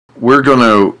we're going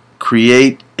to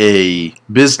create a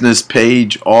business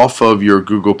page off of your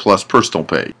Google Plus personal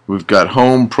page. We've got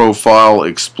Home, Profile,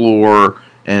 Explore,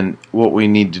 and what we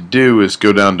need to do is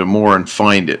go down to More and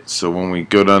find it. So when we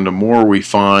go down to More, we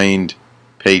find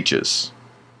Pages.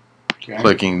 Okay.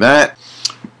 Clicking that,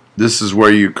 this is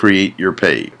where you create your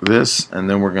page. This, and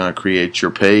then we're going to create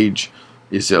your page.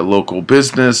 Is it a local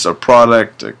business, a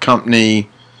product, a company,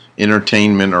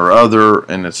 entertainment, or other?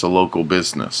 And it's a local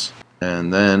business.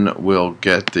 And then we'll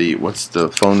get the, what's the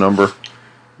phone number?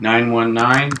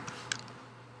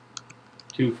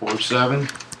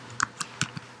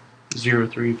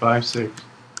 919-247-0356.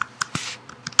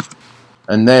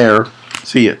 And there,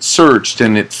 see, it searched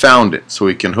and it found it, so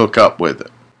we can hook up with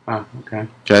it. Ah, okay.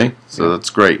 Okay, so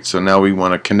that's great. So now we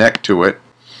want to connect to it,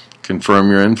 confirm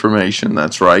your information,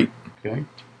 that's right. Okay.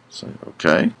 So,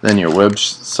 okay, then your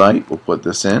website, we'll put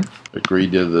this in, agree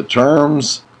to the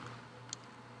terms.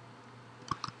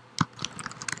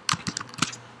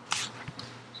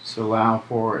 Just allow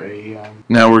for a...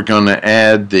 Now we're going to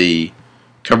add the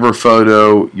cover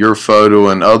photo, your photo,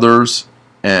 and others.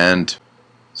 And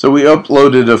so we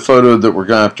uploaded a photo that we're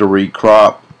going to have to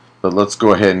recrop, but let's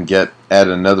go ahead and add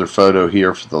another photo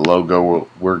here for the logo.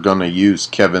 We're going to use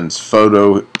Kevin's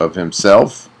photo of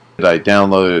himself. I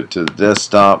downloaded it to the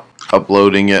desktop,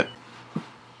 uploading it,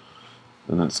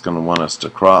 and it's going to want us to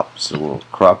crop, so we'll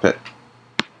crop it.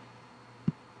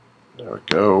 There we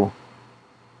go.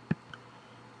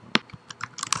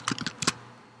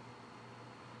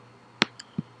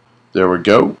 There we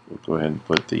go. We'll go ahead and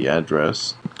put the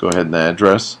address. Go ahead and the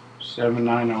address.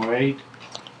 7908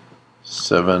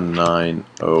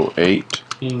 7908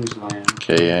 Kingsland.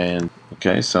 KN.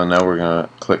 Okay, so now we're going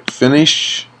to click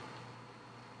Finish.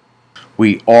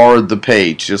 We are the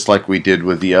page, just like we did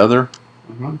with the other.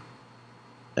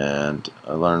 And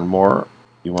learn more.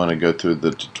 You want to go through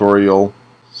the tutorial.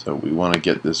 So we want to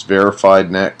get this verified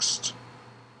next.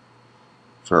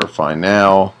 Verify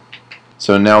now.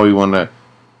 So now we want to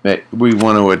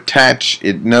attach.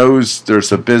 It knows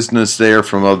there's a business there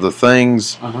from other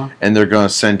things, and they're going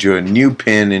to send you a new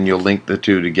pin, and you'll link the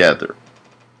two together.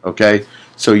 Okay,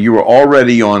 so you were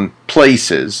already on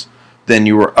Places, then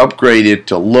you were upgraded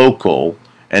to Local,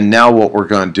 and now what we're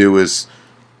going to do is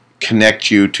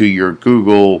connect you to your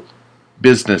Google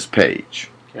business page.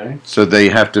 Okay. So they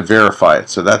have to verify it.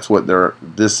 So that's what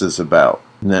this is about.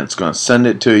 And then it's going to send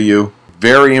it to you.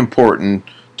 Very important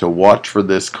to watch for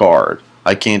this card.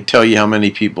 I can't tell you how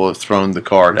many people have thrown the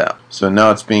card out. So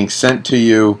now it's being sent to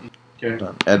you. Okay.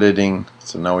 Done editing.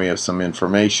 So now we have some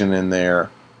information in there.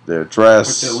 The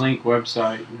address. What's the link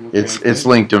website? Okay, it's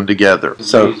linked them together.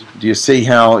 So do you see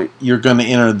how you're going to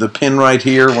enter the pin right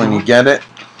here when you get it?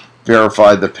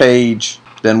 Verify the page.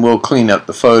 Then we'll clean up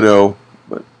the photo,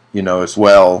 but as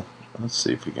well. Let's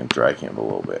see if we can drag him a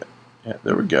little bit. Yeah,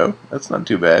 there we go. That's not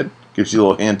too bad. Gives you a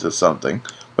little hint of something.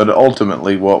 But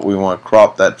ultimately, what we want to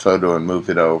crop that photo and move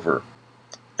it over.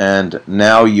 And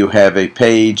now you have a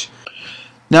page.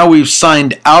 Now we've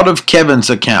signed out of Kevin's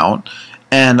account,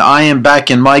 and I am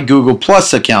back in my Google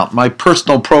Plus account, my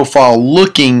personal profile,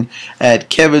 looking at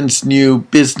Kevin's new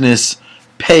business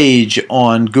page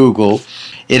on Google.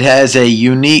 It has a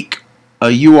unique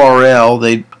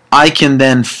URL. I can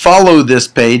then follow this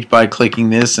page by clicking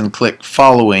this and click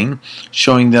following,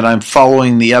 showing that I'm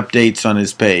following the updates on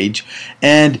his page.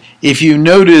 And if you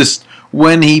noticed,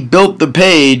 when he built the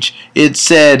page, it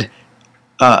said,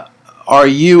 are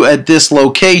you at this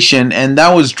location? And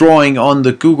that was drawing on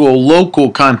the Google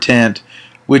local content,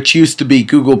 which used to be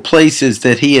Google Places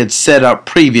that he had set up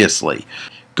previously.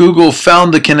 Google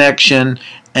found the connection,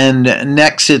 and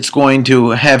next it's going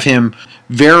to have him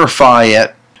verify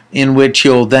it, in which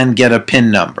he'll then get a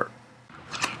PIN number.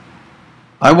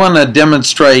 I want to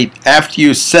demonstrate, after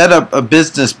you set up a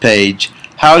business page,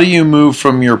 how do you move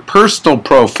from your personal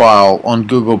profile on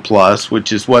Google Plus,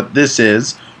 which is what this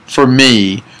is for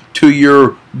me, to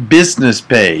your business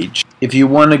page. If you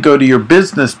want to go to your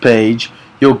business page,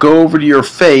 you'll go over to your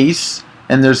face,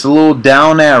 and there's a little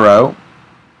down arrow.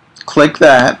 Click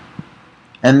that,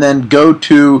 and then go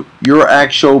to your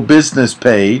actual business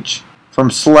page from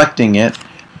selecting it.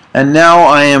 And now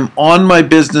I am on my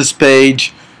business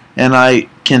page, and I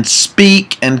can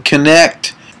speak and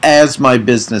connect as my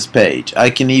business page. I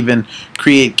can even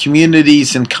create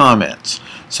communities and comments.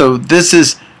 So this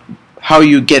is how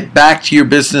you get back to your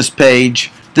business page.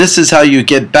 This is how you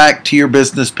get back to your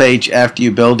business page after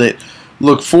you build it.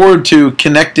 Look forward to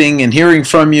connecting and hearing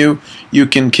from you. You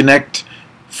can connect,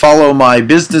 follow my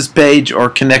business page, or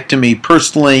connect to me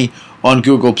personally on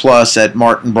Google Plus at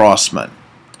Martin Brossman.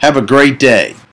 Have a great day.